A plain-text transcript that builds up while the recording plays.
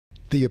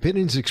The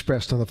opinions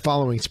expressed on the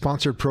following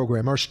sponsored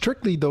program are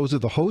strictly those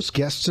of the host,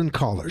 guests, and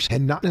callers,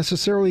 and not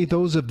necessarily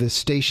those of this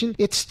station,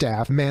 its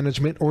staff,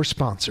 management, or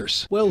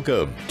sponsors.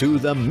 Welcome to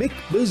the Mick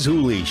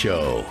Bazzuly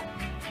Show.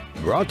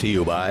 Brought to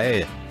you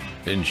by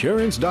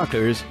Insurance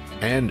Doctors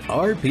and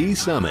RP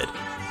Summit,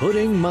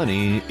 putting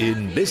money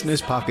in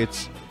business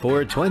pockets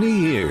for 20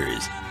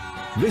 years.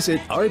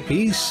 Visit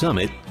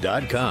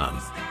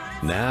rpsummit.com.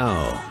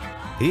 Now,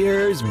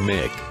 here's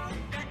Mick.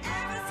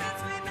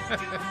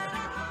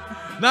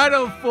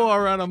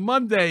 9:04 on a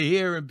Monday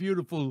here in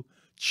beautiful,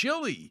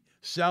 chilly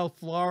South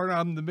Florida.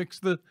 I'm the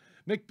Mick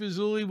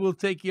Bazzuly. We'll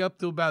take you up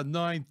to about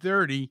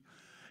 9:30.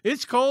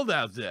 It's cold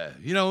out there.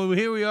 You know,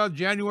 here we are,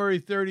 January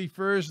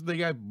 31st. They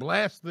got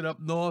blasted up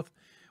north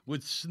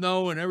with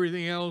snow and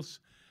everything else.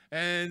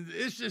 And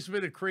it's just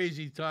been a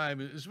crazy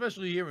time,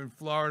 especially here in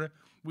Florida.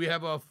 We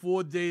have our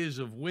 4 days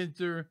of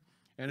winter,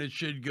 and it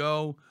should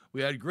go.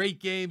 We had great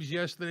games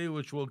yesterday,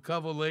 which we'll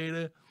cover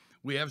later.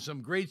 We have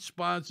some great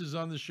sponsors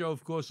on the show,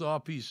 of course,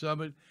 RP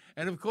Summit,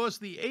 and of course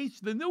the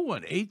new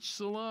one, H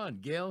Salon,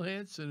 Gail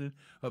Hansen,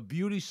 a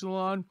beauty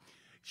salon.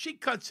 She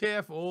cuts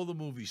hair for all the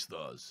movie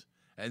stars,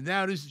 and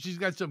now she's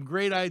got some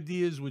great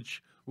ideas,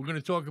 which we're going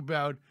to talk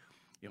about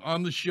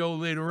on the show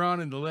later on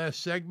in the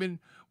last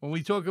segment when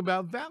we talk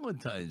about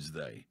Valentine's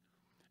Day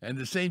and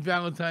the St.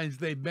 Valentine's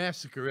Day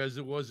Massacre, as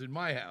it was in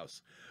my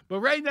house. But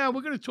right now, we're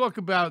going to talk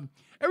about,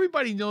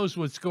 everybody knows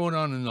what's going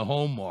on in the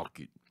home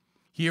market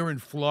here in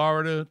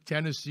Florida,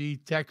 Tennessee,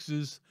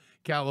 Texas,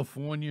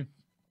 California.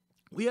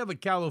 We have a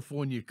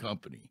California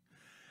company,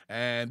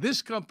 and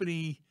this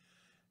company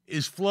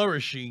is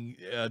flourishing.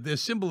 Their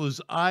symbol is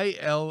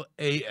ILAL.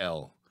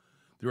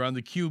 They're on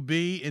the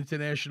QB,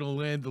 International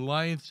Land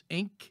Alliance,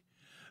 Inc.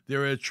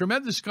 They're a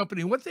tremendous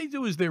company. What they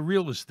do is they're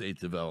real estate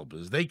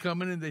developers. They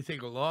come in and they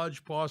take a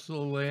large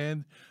parcel of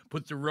land,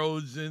 put the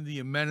roads in, the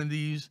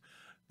amenities,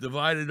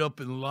 divide it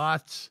up in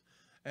lots,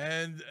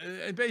 and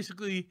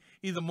basically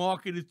either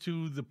market it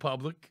to the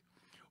public,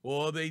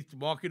 or they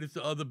market it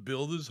to other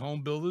builders,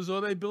 home builders,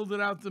 or they build it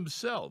out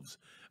themselves.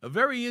 A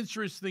very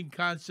interesting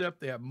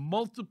concept. They have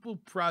multiple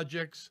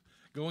projects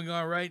going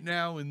on right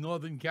now in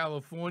Northern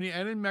California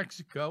and in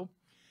Mexico.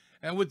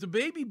 And with the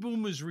baby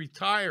boomers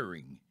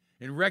retiring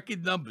in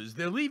record numbers,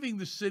 they're leaving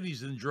the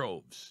cities in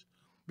droves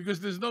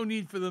because there's no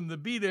need for them to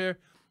be there.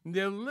 And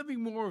they're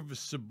living more of a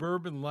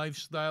suburban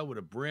lifestyle with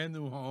a brand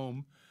new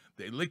home.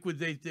 They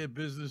liquidate their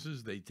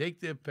businesses, they take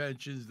their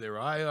pensions, their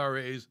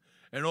IRAs,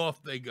 and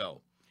off they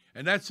go.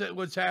 And that's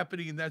what's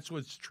happening, and that's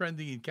what's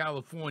trending in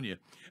California.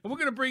 And we're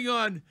going to bring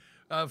on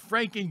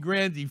Frank and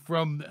Grandy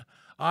from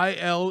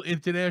IL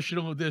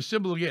International, their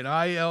symbol again,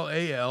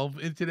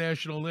 ILAL,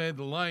 International Land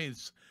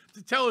Alliance,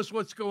 to tell us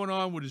what's going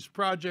on with his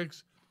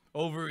projects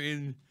over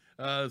in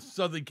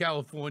Southern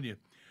California.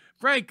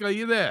 Frank, are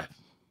you there?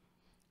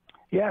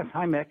 Yes.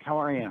 Hi, Mick.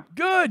 How are you?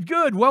 Good,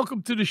 good.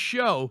 Welcome to the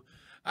show.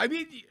 I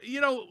mean,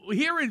 you know,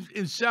 here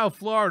in South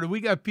Florida, we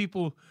got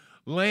people,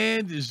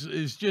 land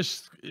is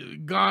just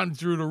gone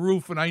through the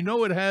roof, and I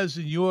know it has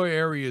in your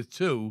area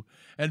too.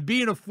 And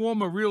being a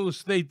former real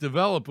estate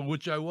developer,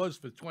 which I was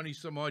for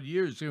 20-some-odd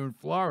years here in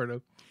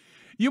Florida,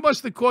 you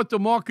must have caught the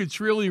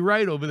markets really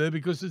right over there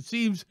because it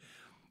seems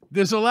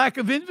there's a lack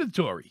of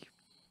inventory.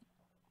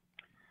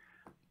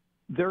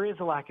 There is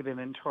a lack of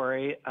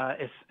inventory,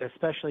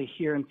 especially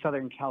here in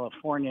Southern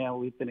California.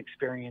 We've been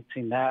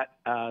experiencing that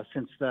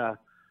since the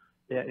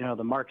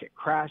market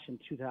crash in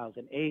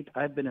 2008.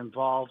 I've been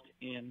involved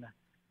in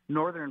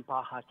northern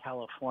Baja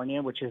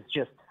California, which is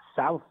just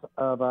south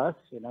of us.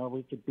 You know,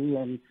 we could be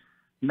in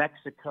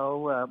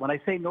Mexico. When I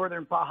say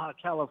northern Baja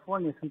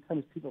California,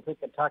 sometimes people think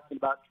I'm talking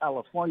about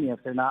California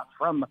if they're not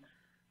from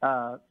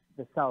the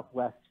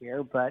Southwest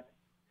here. But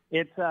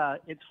it's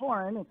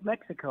foreign. It's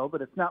Mexico,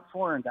 but it's not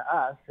foreign to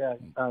us.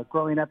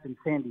 Growing up in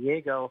San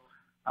Diego,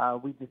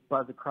 we just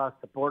buzz across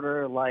the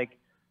border like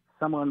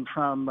someone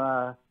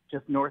from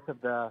just north of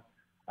the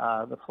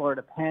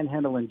Florida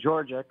Panhandle in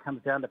Georgia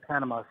comes down to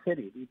Panama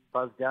City. We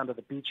buzz down to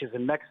the beaches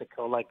in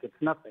Mexico like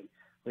it's nothing.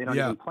 We don't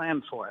even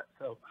plan for it.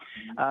 So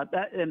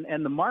that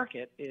and the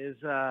market is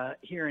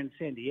here in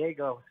San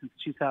Diego since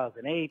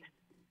 2008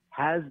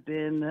 has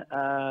been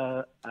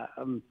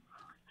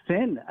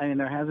thin. I mean,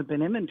 there hasn't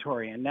been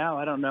inventory, and now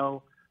I don't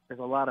know. There's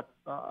a lot of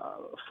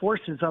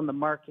forces on the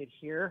market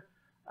here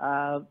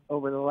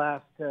over the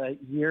last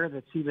year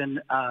that's even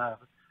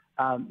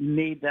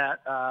made that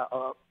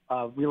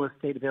real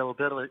estate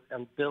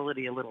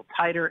availability a little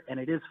tighter, and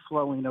it is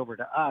flowing over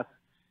to us.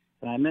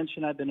 And I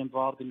mentioned I've been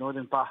involved in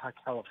northern Baja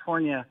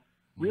California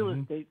real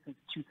estate since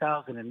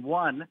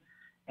 2001,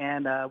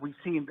 and we've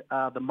seen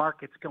the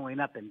markets going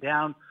up and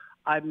down.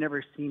 I've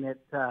never seen it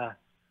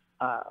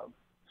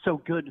so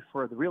good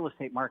for the real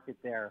estate market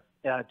there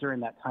during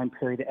that time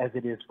period as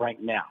it is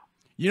right now.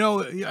 You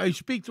know, I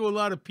speak to a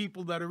lot of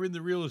people that are in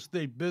the real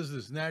estate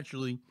business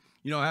naturally,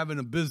 you know, having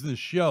a business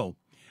show.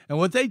 And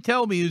what they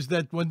tell me is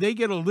that when they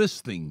get a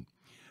listing,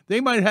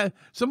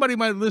 somebody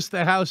might list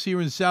a house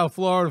here in South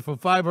Florida for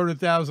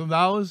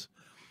 $500,000,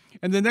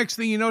 and the next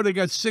thing you know, they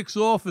got 6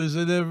 offers,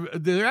 and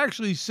they're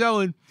actually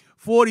selling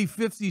 40,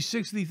 50,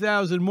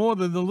 60,000 more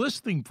than the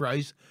listing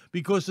price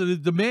because of the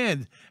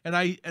demand. And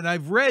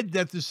I've read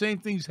that the same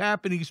thing's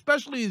happening,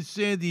 especially in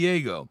San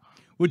Diego,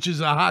 which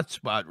is a hot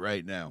spot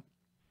right now.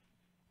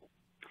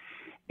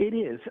 It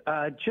is.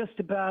 Just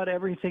about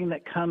everything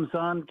that comes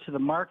on to the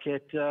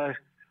market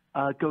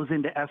goes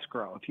into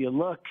escrow. If you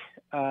look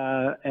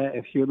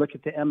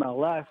at the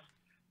MLS,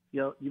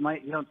 you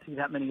don't see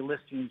that many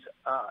listings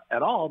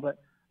at all,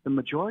 but the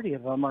majority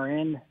of them are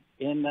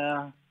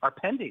are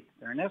pending.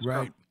 They're in escrow.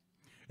 Right.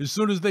 As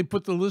soon as they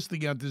put the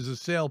listing out, there's a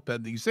sale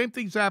pending. Same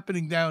thing's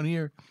happening down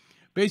here,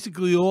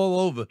 basically all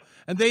over,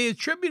 and they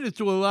attribute it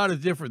to a lot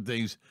of different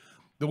things.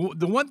 The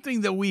one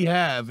thing that we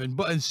have,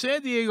 and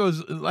San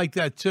Diego's like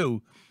that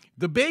too,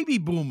 the baby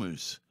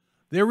boomers,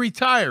 they're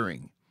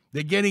retiring.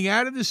 They're getting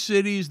out of the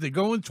cities. They're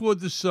going toward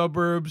the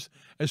suburbs,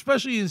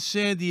 especially in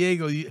San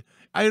Diego.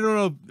 I don't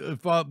know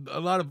if a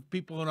lot of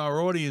people in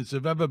our audience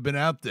have ever been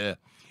out there.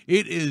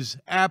 It is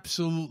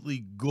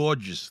absolutely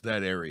gorgeous,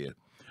 that area.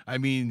 I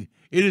mean,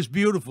 it is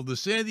beautiful. The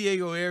San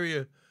Diego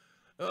area,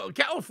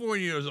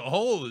 California as a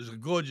whole is a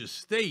gorgeous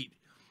state,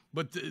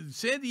 but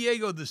San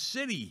Diego, the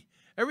city,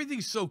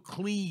 everything's so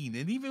clean.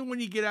 And even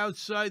when you get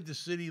outside the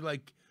city,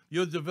 like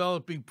you're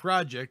developing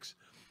projects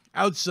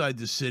outside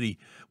the city,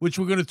 which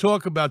we're going to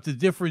talk about the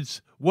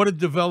difference, what a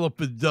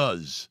developer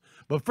does.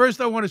 But first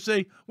I want to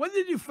say, when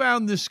did you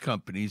found this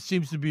company? It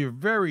seems to be a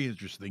very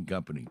interesting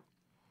company.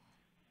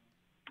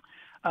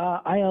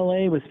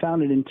 ILA was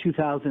founded in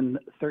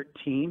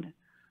 2013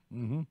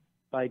 Mm-hmm.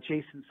 by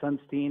Jason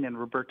Sunstein and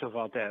Roberto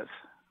Valdez.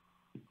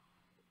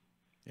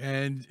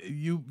 And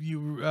you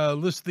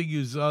listing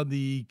is on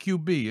the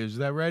QB, is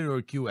that right,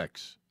 or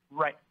QX?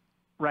 Right.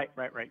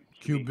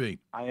 QB.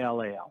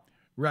 ILAL.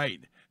 Right.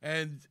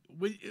 And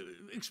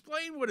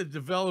explain what a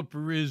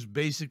developer is,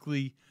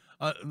 basically,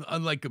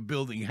 unlike a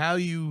building, how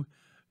you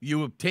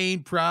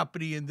obtain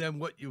property and then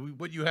what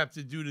you have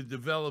to do to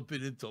develop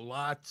it into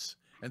lots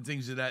and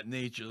things of that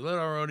nature. Let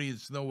our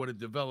audience know what a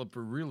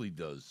developer really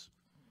does.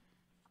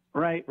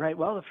 Right.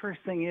 Well, the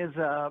first thing is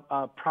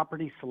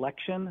property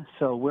selection.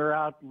 So we're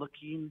out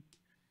looking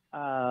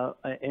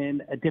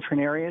in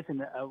different areas,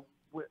 and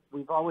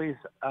we've always,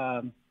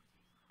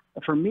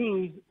 for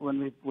me,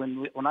 when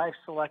I've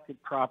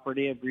selected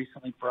property, I've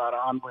recently brought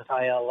on with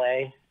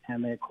ILA,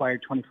 and they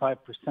acquired 25%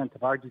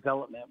 of our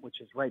development, which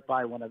is right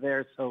by one of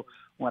theirs. So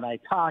when I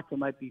talk, I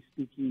might be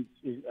speaking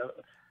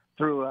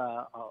through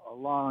a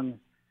long,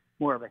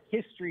 more of a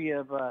history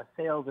of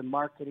sales and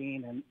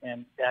marketing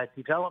and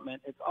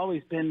development. It's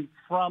always been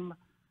from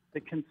the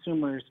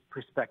consumer's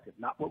perspective,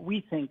 not what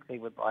we think they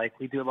would like.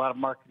 We do a lot of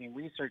marketing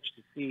research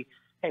to see,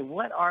 hey,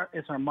 what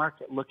is our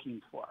market looking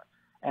for?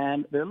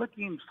 And they're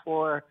looking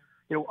for,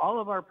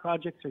 all of our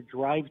projects are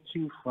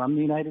drive-to from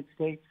the United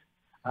States,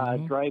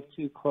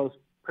 drive-to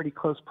pretty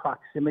close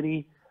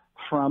proximity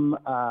from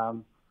a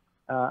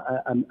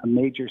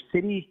major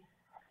city.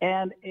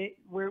 And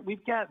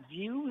we've got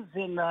views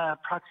in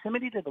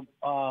proximity to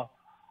the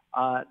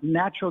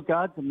natural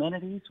gods,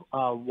 amenities,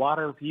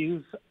 water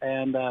views,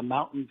 and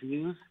mountain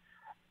views.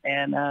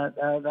 And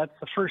that's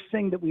the first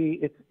thing that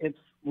it's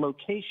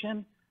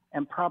location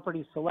and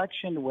property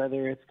selection,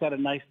 whether it's got a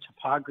nice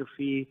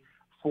topography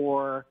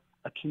for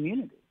a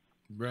community.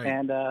 Right.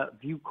 And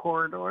view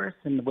corridors,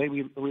 and the way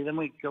we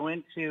go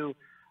into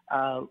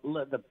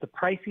the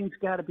pricing's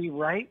got to be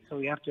right. So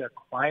we have to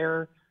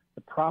acquire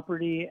the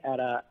property at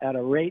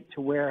a rate to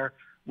where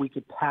we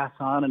could pass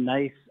on a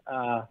nice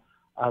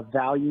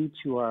value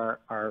to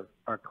our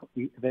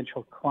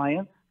eventual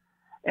clients,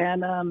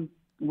 and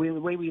the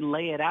way we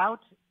lay it out,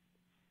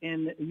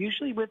 and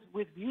usually with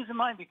views in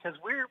mind, because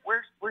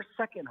we're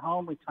second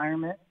home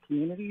retirement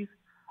communities,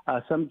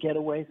 some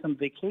getaway, some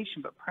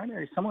vacation, but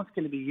primarily someone's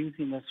going to be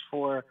using this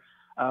for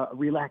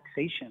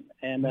relaxation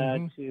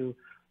and to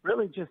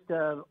really just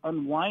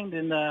unwind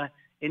and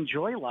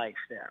enjoy life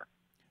there.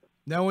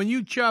 Now, when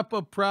you chop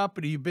up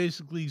property, you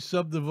basically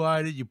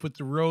subdivide it. You put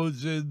the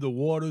roads in, the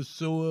water,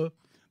 sewer,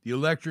 the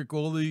electric,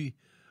 all the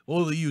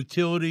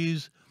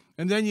utilities,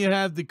 and then you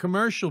have the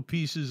commercial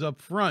pieces up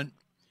front,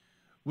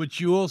 which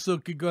you also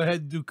could go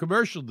ahead and do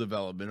commercial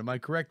development. Am I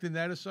correct in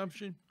that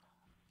assumption?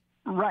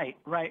 Right.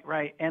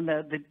 And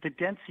the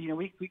density,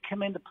 we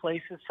come into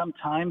places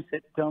sometimes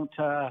that don't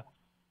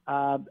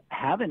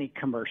have any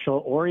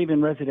commercial or even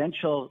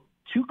residential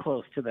too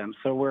close to them.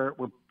 So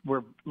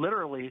we're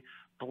literally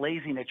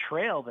blazing a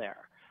trail there.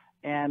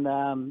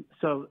 And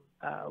so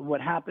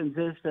what happens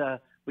is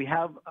we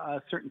have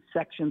certain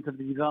sections of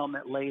the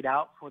development laid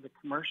out for the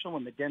commercial.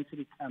 When the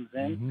density comes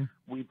in,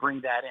 we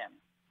bring that in.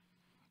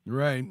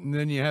 Right. And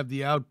then you have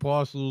the out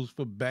parcels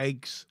for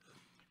banks,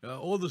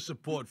 all the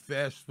support,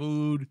 fast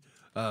food.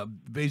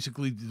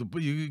 Basically,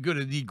 you're going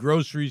to need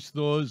grocery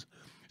stores.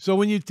 So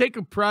when you take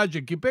a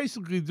project, you're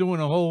basically doing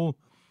a whole,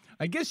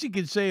 I guess you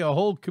could say, a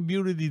whole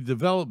community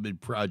development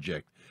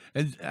project.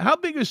 And how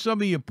big are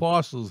some of your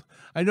parcels?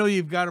 I know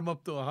you've got them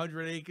up to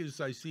 100 acres.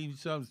 I've seen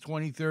some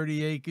 20,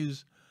 30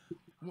 acres.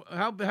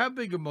 How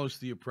big are most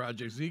of your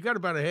projects? You got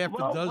about a half a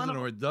dozen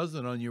or a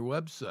dozen on your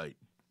website.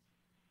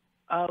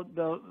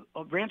 The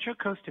Rancho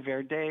Costa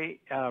Verde,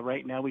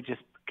 right now we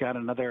just got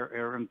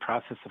another in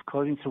process of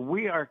closing. So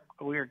we are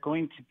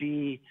going to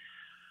be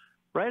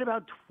right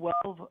about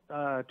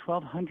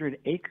 1,200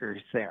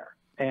 acres there.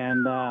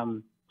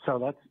 And so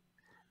that's,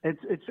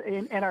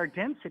 and our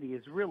density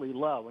is really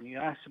low. When you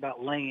asked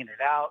about laying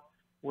it out,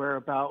 we're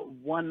about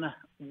one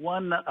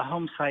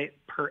home site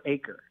per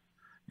acre.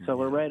 So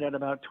we're right at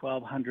about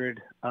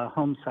 1,200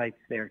 home sites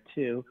there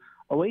too.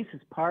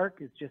 Oasis Park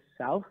is just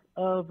south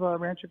of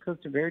Rancho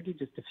Costa Verde,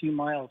 just a few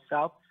miles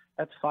south.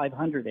 That's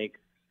 500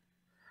 acres.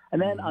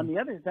 And then on the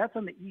other, that's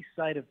on the east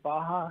side of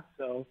Baja.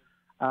 So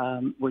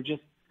we're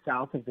just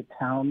south of the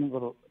town,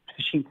 little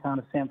fishing town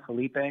of San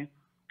Felipe.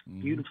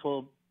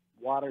 Beautiful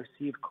water,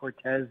 Sea of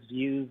Cortez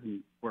views,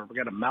 and we've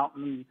got a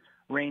mountain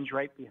range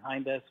right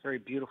behind us. Very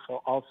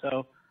beautiful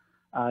also.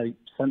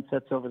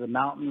 Sunsets over the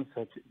mountains,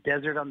 so it's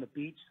desert on the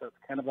beach, so it's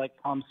kind of like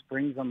Palm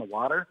Springs on the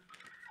water.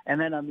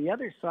 And then on the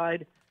other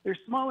side, there's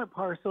smaller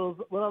parcels,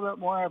 a little bit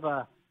more of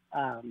a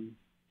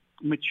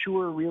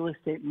mature real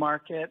estate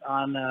market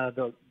on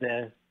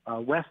the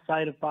west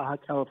side of Baja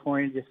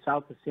California, just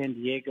south of San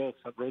Diego,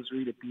 so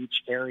Rosarito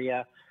Beach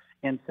area,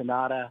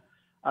 Ensenada.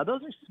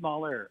 Those are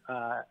smaller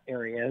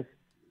areas,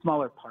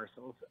 smaller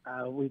parcels.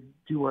 We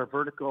do our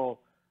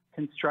vertical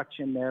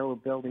construction there. We're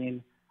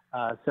building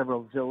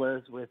several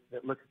villas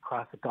that look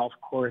across a golf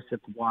course at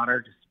the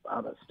water, just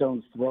about a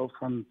stone's throw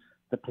from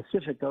the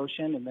Pacific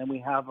Ocean. And then we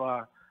have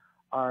our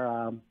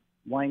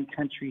wine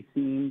country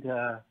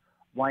themed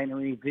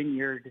winery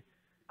vineyard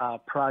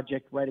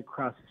project right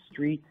across the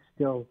street,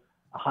 still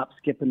a hop,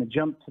 skip, and a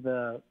jump to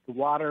the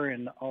water,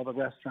 and all the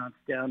restaurants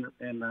down,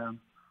 and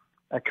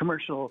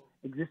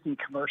existing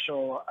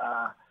commercial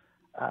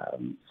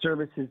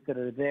services that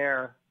are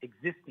there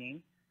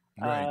existing.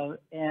 Right.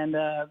 And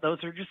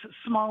those are just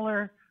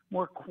smaller,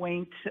 more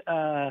quaint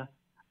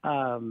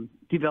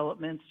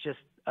developments, just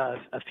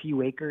a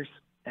few acres,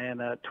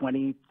 and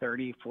 20,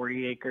 30,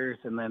 40 acres.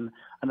 And then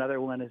another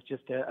one is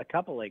just a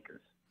couple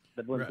acres,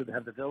 the ones that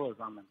have the villas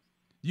on them.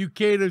 You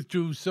cater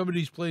to some of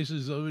these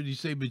places, when you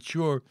say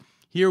mature.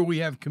 Here we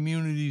have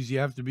communities, you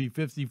have to be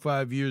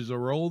 55 years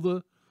or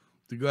older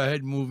to go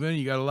ahead and move in.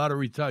 You got a lot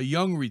of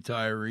young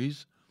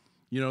retirees,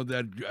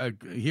 that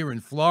here in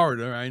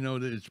Florida, I know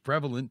that it's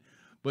prevalent.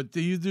 But do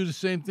you do the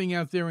same thing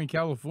out there in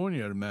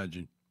California, I'd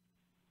imagine?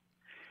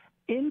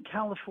 In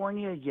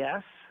California,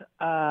 yes.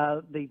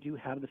 They do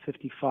have the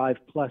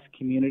 55-plus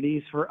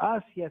communities. For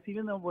us, yes,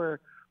 even though we're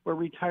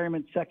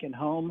retirement second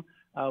home,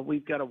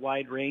 we've got a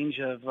wide range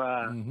of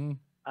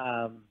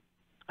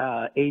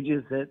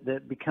ages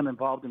that become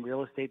involved in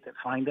real estate that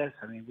find us.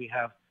 I mean, we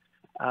have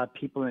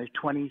people in their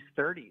 20s,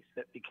 30s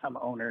that become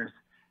owners,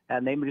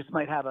 and they just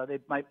might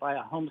buy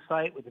a home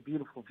site with a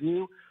beautiful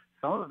view.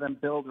 Some of them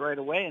build right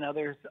away, and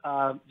others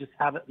just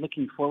have it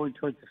looking forward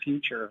towards the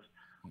future.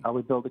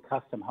 We build a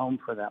custom home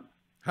for them.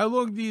 How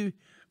long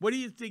what do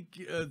you think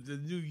the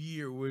new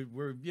year?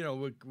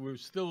 We're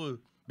still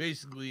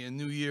basically a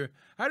new year.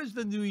 How does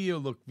the new year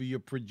look for your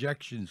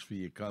projections for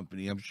your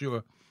company? I'm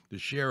sure the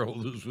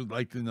shareholders would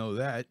like to know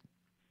that.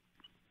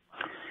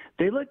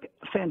 They look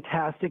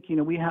fantastic.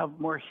 We have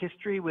more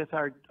history with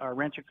our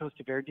Rancho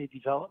Costa Verde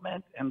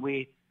development, and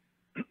we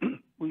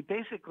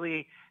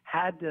basically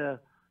had to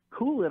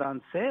cool it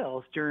on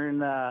sales during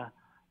the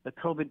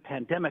COVID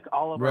pandemic.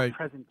 All of our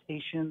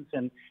presentations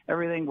and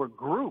everything were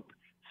group.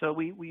 So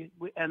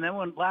and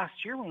then last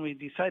year when we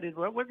decided,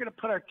 well, we're going to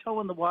put our toe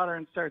in the water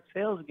and start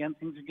sales again,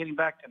 things are getting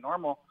back to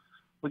normal.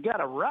 We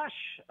got a rush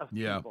of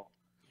people.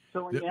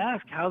 So when you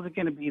ask, how's it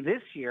going to be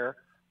this year?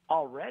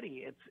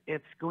 Already,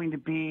 it's going to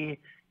be,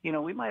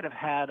 we might have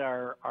had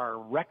our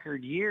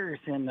record years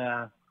in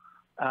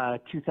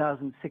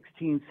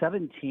 2016,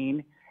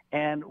 17.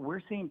 And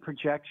we're seeing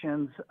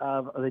projections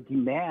of the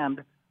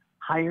demand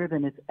higher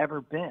than it's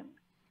ever been.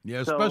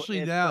 Yeah,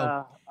 especially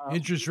now.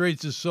 Interest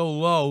rates are so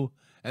low,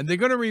 and they're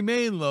going to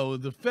remain low.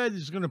 The Fed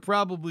is going to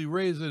probably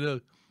raise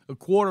it a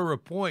quarter a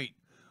point,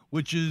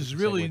 which is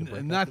really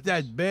not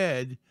that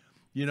bad,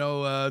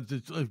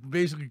 to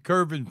basically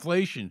curb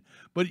inflation.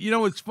 But,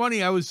 it's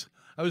funny. I was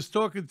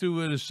talking to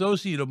an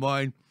associate of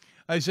mine.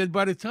 I said,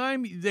 by the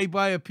time they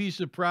buy a piece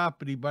of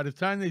property, by the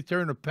time they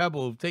turn a pebble,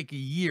 it'll take a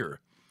year.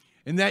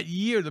 In that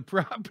year, the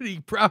property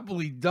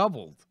probably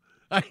doubled.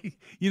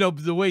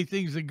 The way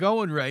things are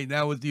going right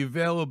now with the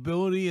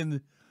availability and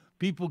the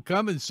people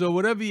coming. So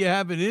whatever you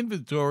have in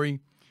inventory,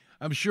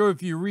 I'm sure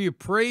if you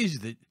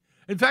reappraised it,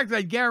 in fact,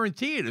 I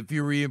guarantee it, if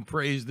you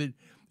reappraised it,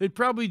 it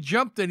probably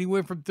jumped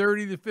anywhere from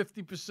 30 to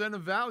 50%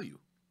 of value.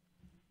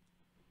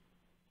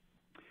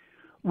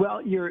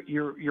 Well,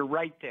 you're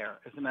right there,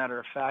 as a matter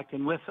of fact.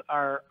 And with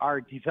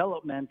our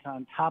development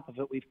on top of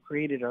it, we've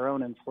created our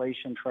own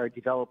inflation for our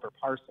developer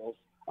parcels.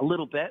 A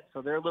little bit,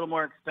 so they're a little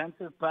more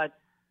expensive. But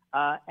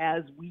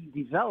as we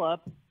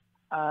develop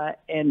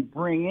and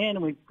bring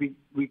in,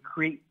 we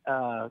create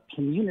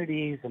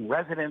communities, and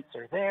residents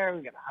are there.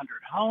 We've got 100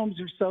 homes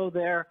or so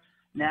there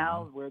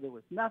now where there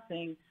was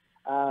nothing,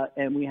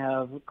 and we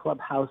have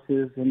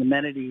clubhouses and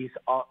amenities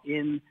all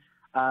in.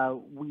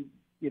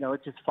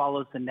 it just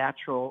follows the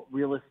natural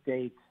real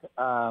estate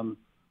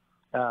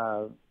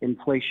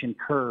inflation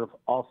curve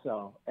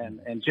also.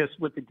 And just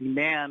with the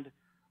demand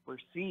we're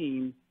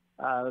seeing,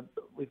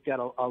 we've got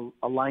a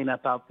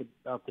lineup out the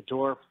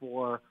door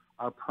for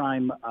our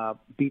prime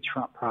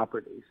beachfront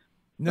properties.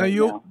 Now,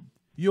 your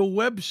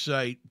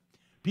website,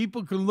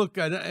 people can look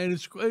at it, and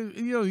it's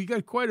you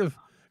got quite a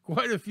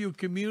few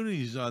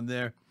communities on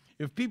there.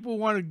 If people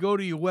want to go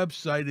to your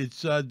website,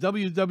 it's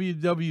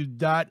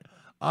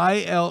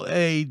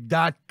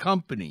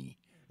www.ila.company.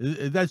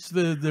 That's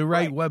the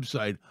right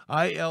website,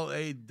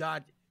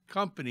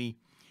 ila.company.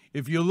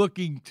 If you're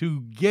looking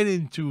to get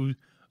into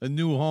a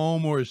new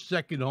home or a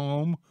second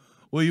home,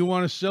 or you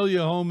want to sell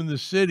your home in the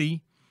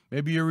city,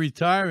 maybe you're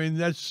retiring,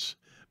 that's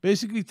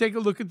basically take a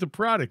look at the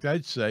product,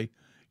 I'd say.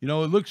 It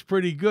looks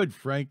pretty good,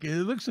 Frank.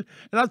 And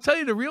I'll tell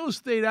you, the real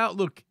estate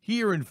outlook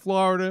here in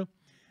Florida,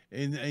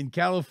 in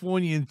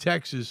California and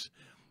Texas,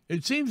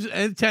 it seems,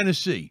 and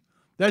Tennessee,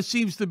 that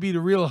seems to be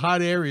the real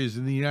hot areas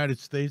in the United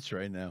States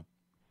right now.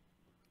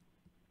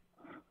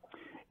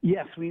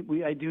 Yes,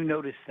 I do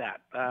notice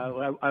that.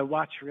 I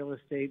watch real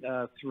estate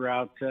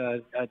throughout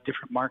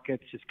different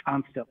markets just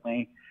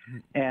constantly.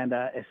 And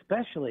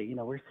especially,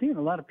 we're seeing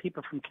a lot of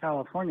people from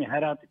California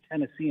head out to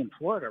Tennessee and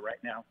Florida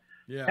right now.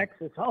 Yeah.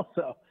 Texas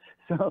also.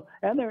 So,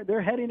 and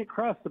they're heading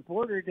across the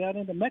border down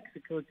into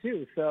Mexico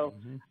too. So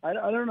I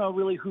don't know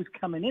really who's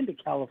coming into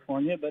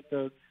California, but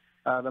the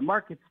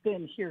market's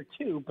thin here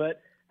too.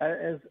 But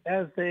as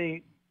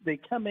they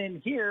come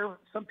in here,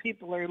 some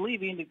people are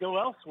leaving to go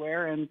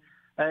elsewhere, and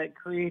it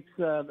creates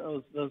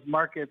those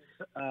markets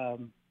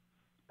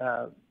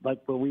like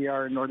where we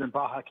are in northern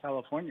Baja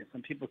California.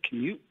 Some people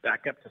commute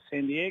back up to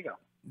San Diego.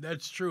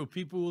 That's true.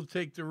 People will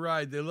take the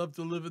ride. They love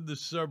to live in the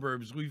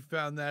suburbs. We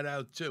found that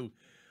out too.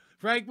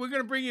 Frank, we're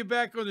going to bring you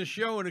back on the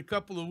show in a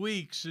couple of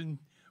weeks, and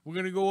we're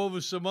going to go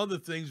over some other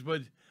things.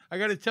 But I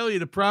got to tell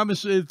you, it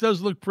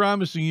does look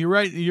promising. You're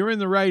right. You're in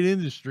the right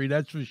industry,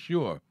 that's for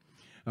sure.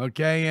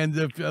 Okay, and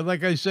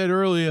like I said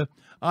earlier,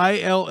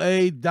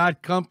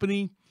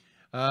 ila.company.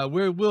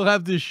 We'll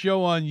have this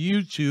show on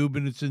YouTube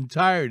in its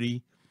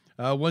entirety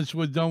once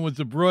we're done with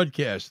the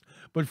broadcast.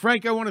 But,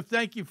 Frank, I want to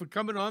thank you for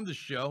coming on the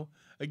show.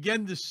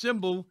 Again, the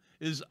symbol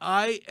is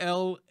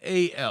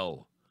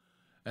ILAL.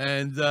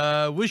 And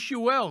wish you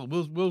well.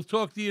 We'll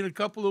talk to you in a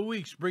couple of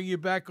weeks. Bring you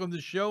back on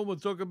the show. We'll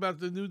talk about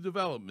the new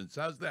developments.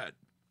 How's that?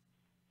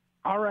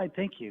 All right.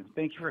 Thank you.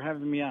 Thank you for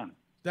having me on.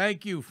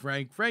 Thank you,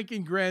 Frank. Frank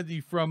and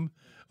Grandy from,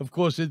 of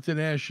course,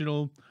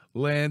 International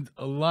Land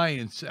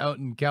Alliance out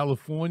in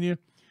California.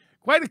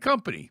 Quite a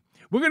company.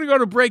 We're going to go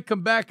to break,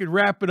 come back, and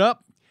wrap it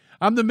up.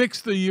 I'm the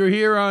Mixter. You're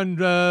here on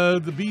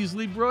the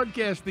Beasely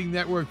Broadcasting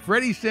Network.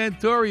 Freddie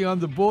Santori on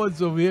the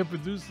boards over here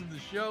producing the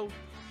show.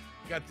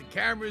 Got the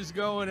cameras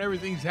going.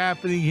 Everything's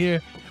happening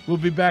here. We'll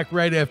be back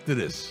right after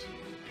this.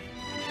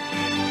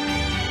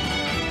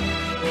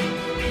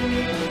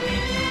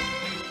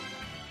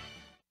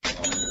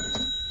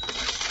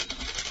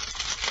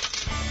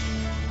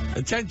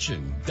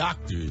 Attention,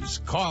 doctors,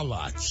 car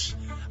lots.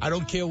 I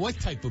don't care what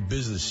type of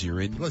business you're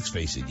in. Let's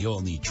face it, you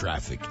all need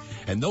traffic.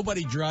 And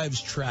nobody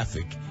drives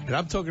traffic. And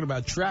I'm talking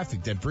about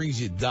traffic that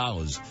brings you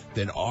dollars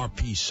than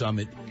RP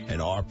Summit and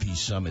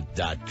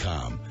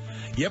rpsummit.com.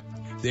 Yep.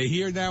 They're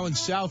here now in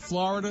South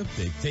Florida.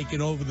 They've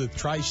taken over the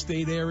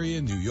tri-state area,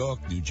 New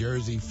York, New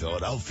Jersey,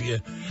 Philadelphia.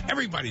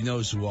 Everybody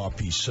knows who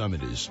RP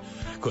Summit is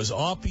because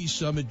RP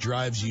Summit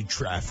drives you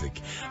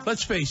traffic.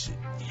 Let's face it,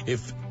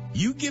 if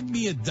you give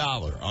me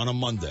 $1 on a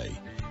Monday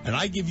and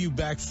I give you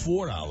back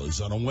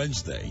 $4 on a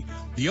Wednesday,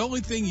 the only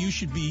thing you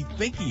should be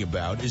thinking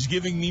about is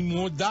giving me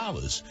more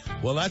dollars.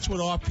 Well, that's what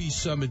RP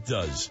Summit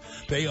does.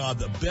 They are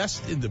the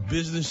best in the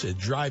business at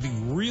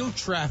driving real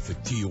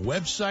traffic to your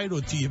website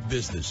or to your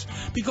business.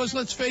 Because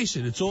let's face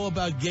it, it's all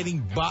about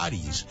getting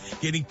bodies,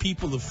 getting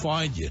people to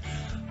find you.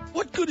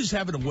 What good is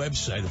having a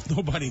website if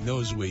nobody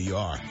knows where you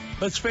are?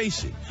 Let's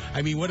face it.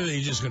 I mean, what are they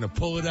just going to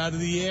pull it out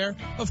of the air?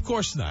 Of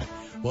course not.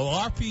 Well,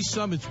 RP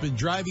Summit's been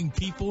driving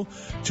people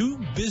to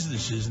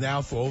businesses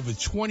now for over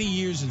 20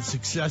 years and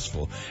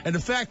successful. And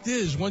the fact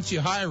is, once you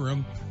hire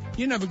them,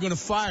 you're never going to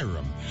fire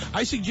them.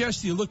 I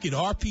suggest you look at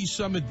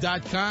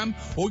rpsummit.com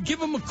or give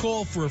them a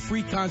call for a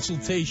free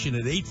consultation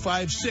at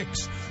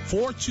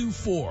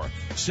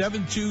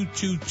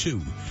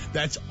 856-424-7222.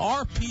 That's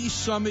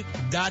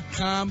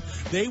rpsummit.com.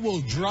 They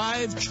will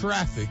drive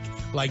traffic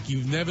like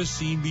you've never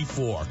seen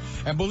before.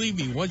 And believe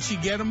me, once you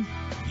get them,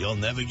 you'll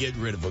never get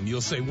rid of them.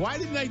 You'll say, why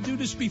didn't I do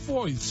this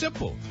before? It's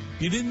simple.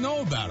 You didn't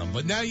know about them,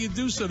 but now you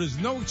do, so there's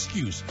no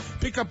excuse.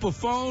 Pick up a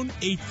phone,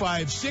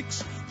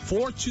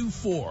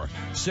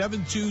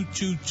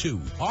 856-424-7222.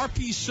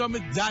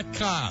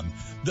 rpsummit.com,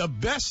 the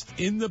best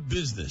in the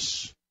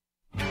business.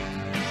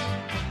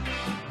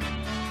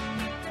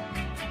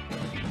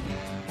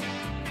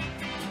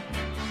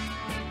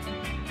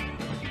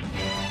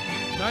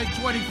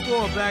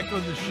 924 back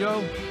on the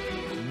show.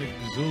 Mick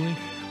Bazzuly.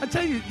 I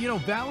tell you,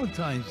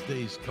 Valentine's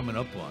Day is coming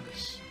up on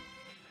us.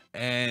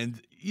 And,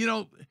 you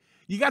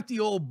you got the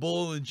old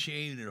ball and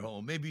chain at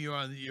home. Maybe you're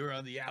on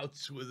the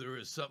outs with her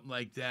or something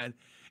like that.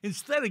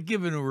 Instead of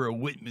giving her a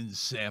Whitman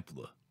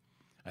sampler,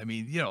 I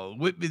mean,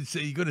 Whitman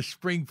say you go to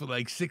Spring for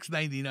like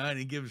 $6.99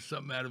 and give her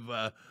something out of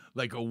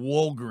like a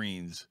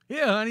Walgreens.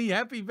 Yeah, honey,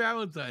 happy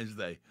Valentine's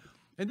Day.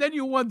 And then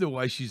you wonder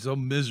why she's so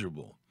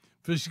miserable.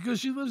 Because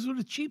she lives with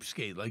a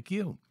cheapskate like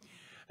you.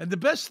 And the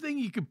best thing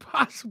you could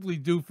possibly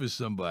do for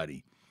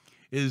somebody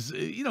is,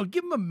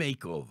 give them a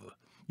makeover.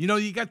 You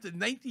got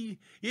you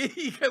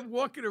got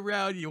walking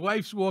around, your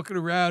wife's walking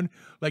around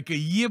like a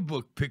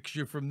yearbook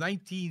picture from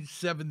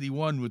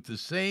 1971 with the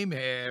same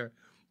hair,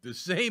 the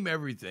same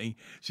everything.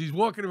 She's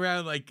walking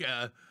around like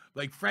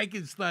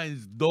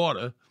Frankenstein's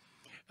daughter.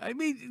 I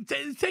mean,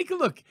 take a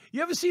look.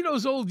 You ever see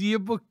those old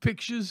yearbook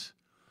pictures?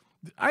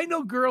 I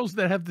know girls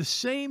that have the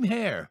same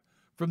hair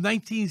from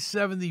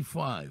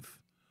 1975.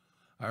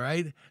 All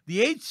right,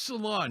 the H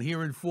Salon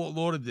here in Fort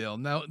Lauderdale.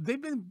 Now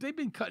they've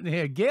been cutting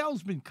hair.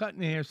 Gail's been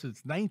cutting hair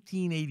since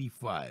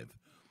 1985.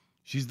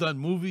 She's done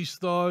movie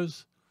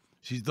stars.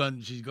 She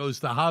goes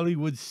to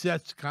Hollywood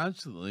sets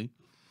constantly.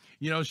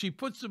 She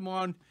puts them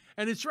on,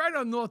 and it's right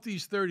on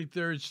Northeast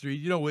 33rd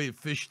Street. Where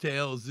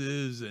Fishtails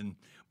is, and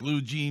Blue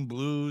Jean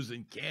Blues,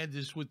 and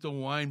Candace with the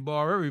wine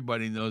bar.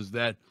 Everybody knows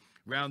that.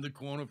 Round the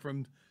corner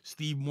from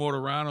Steve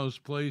Mortorano's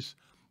place,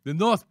 the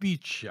North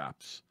Beach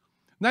Shops.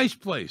 Nice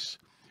place.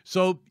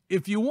 So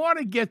if you want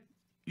to get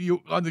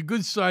you on the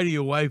good side of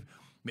your wife,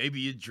 maybe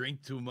you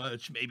drink too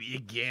much, maybe you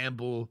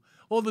gamble,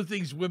 all the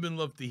things women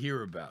love to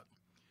hear about.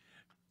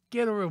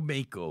 Get her a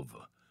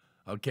makeover,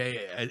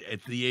 okay,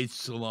 at the H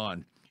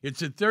Salon.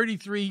 It's at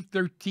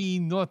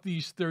 3313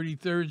 Northeast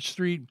 33rd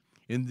Street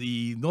in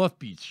the North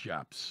Beach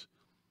Shops.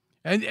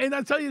 And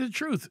I'll tell you the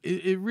truth,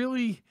 it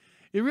really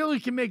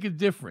can make a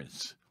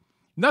difference.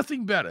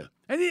 Nothing better.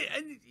 And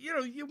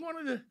you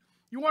wanted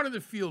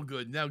to feel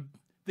good. Now,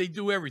 they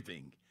do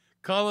everything.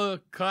 Color,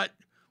 cut,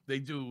 they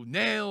do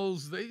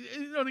nails, they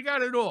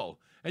got it all.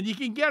 And you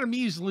can get them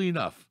easily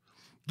enough.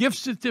 Gift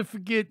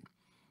certificate,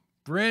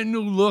 brand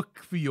new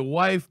look for your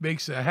wife,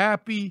 makes her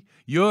happy.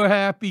 You're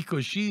happy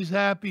because she's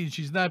happy and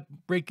she's not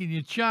breaking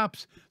your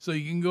chops, so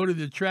you can go to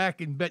the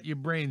track and bet your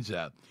brains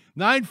out.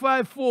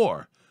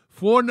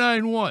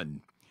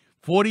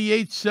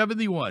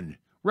 954-491-4871.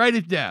 Write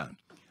it down.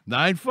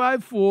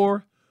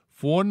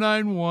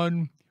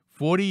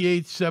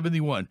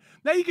 954-491-4871.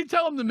 Now, you can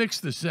tell them the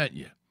Mixer sent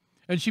you,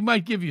 and she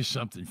might give you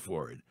something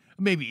for it.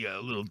 Maybe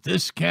a little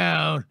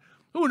discount.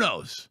 Who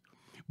knows?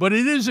 But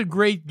it is a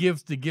great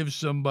gift to give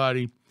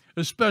somebody,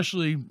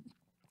 especially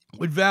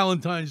with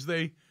Valentine's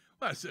Day.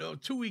 2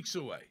 weeks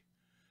away.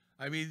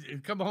 I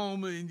mean, come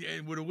home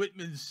and with a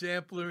Whitman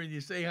sampler, and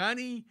you say,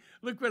 honey,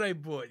 look what I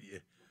bought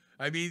you.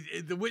 I mean,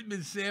 the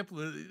Whitman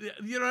sampler,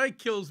 that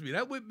kills me.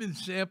 That Whitman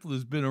sampler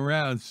has been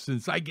around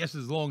since, I guess,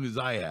 as long as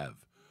I have.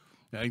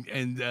 And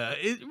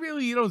it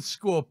really, you don't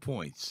score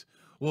points.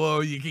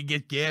 Or you can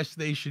get gas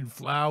station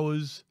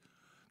flowers.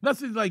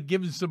 Nothing like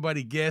giving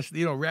somebody gas,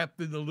 wrapped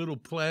in a little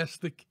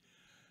plastic.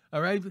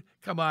 All right?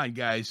 Come on,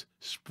 guys.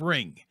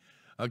 Spring.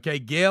 Okay,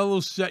 Gail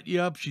will set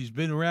you up. She's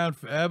been around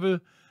forever,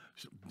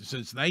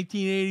 since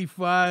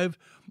 1985.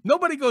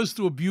 Nobody goes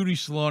to a beauty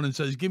salon and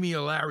says, give me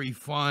a Larry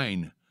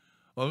Fine.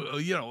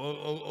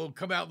 Or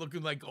come out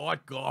looking like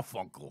Art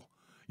Garfunkel,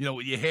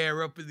 with your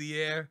hair up in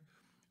the air.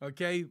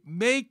 Okay?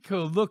 Make her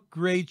look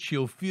great.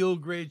 She'll feel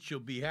great. She'll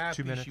be happy.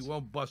 2 minutes. She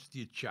won't bust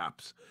your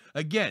chops.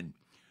 Again,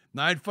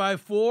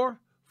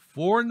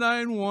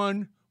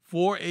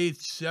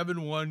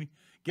 954-491-4871.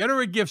 Get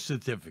her a gift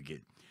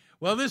certificate.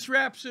 Well, this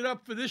wraps it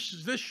up for this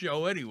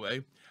show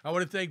anyway. I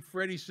want to thank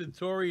Freddie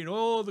Santori and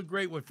all the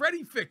great ones.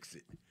 Freddie Fix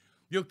It.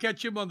 You'll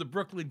catch him on the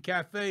Brooklyn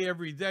Cafe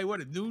every day.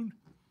 What, at noon?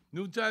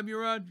 Noontime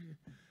you're on?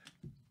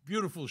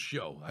 Beautiful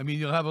show. I mean,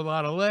 you'll have a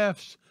lot of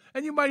laughs,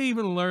 and you might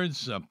even learn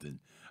something.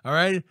 All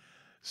right?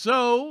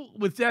 So,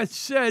 with that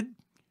said,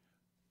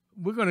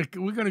 we're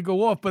gonna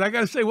go off, but I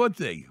got to say one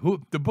thing.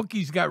 The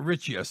bookies got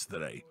rich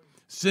yesterday.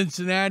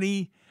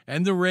 Cincinnati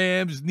and the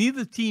Rams,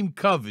 neither team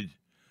covered.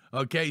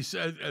 Okay,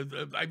 so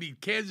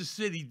Kansas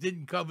City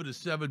didn't cover the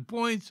 7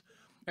 points,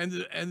 and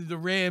the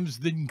Rams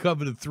didn't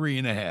cover the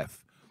 3.5.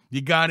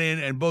 You got in,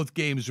 and both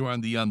games were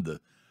on the under.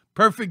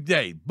 Perfect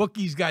day.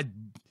 Bookies got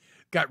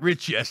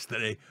rich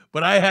yesterday,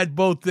 but I had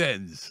both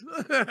ends.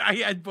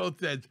 I had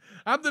both ends.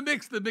 I'm the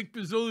Mick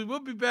Bazsuly. We'll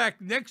be back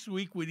next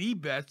week with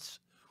eBets.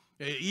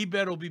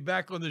 eBet will be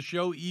back on the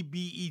show.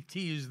 EBET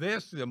is their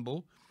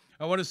symbol.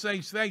 I want to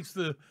say thanks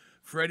to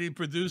Freddie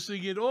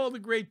producing it, all the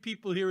great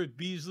people here at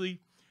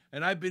Beasely.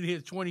 And I've been here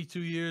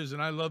 22 years,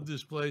 and I love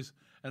this place,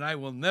 and I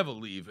will never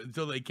leave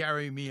until they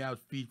carry me out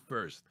feet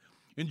first.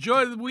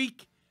 Enjoy the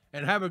week,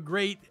 and have a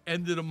great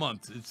end of the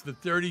month. It's the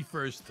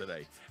 31st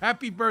today.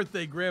 Happy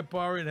birthday,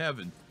 Grandpa in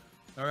heaven.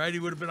 All right, he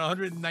would have been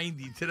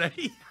 190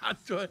 today.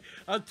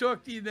 I'll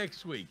talk to you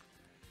next week.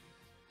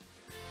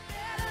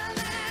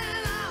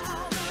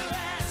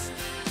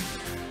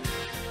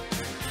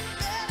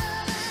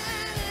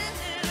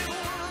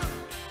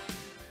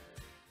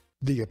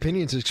 The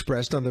opinions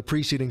expressed on the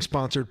preceding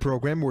sponsored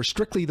program were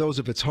strictly those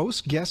of its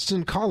hosts, guests,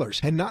 and callers,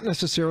 and not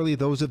necessarily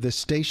those of this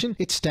station,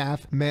 its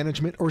staff,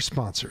 management, or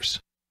sponsors.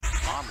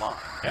 Online,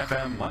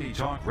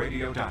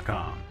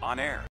 FMMoneyTalkRadio.com. On air,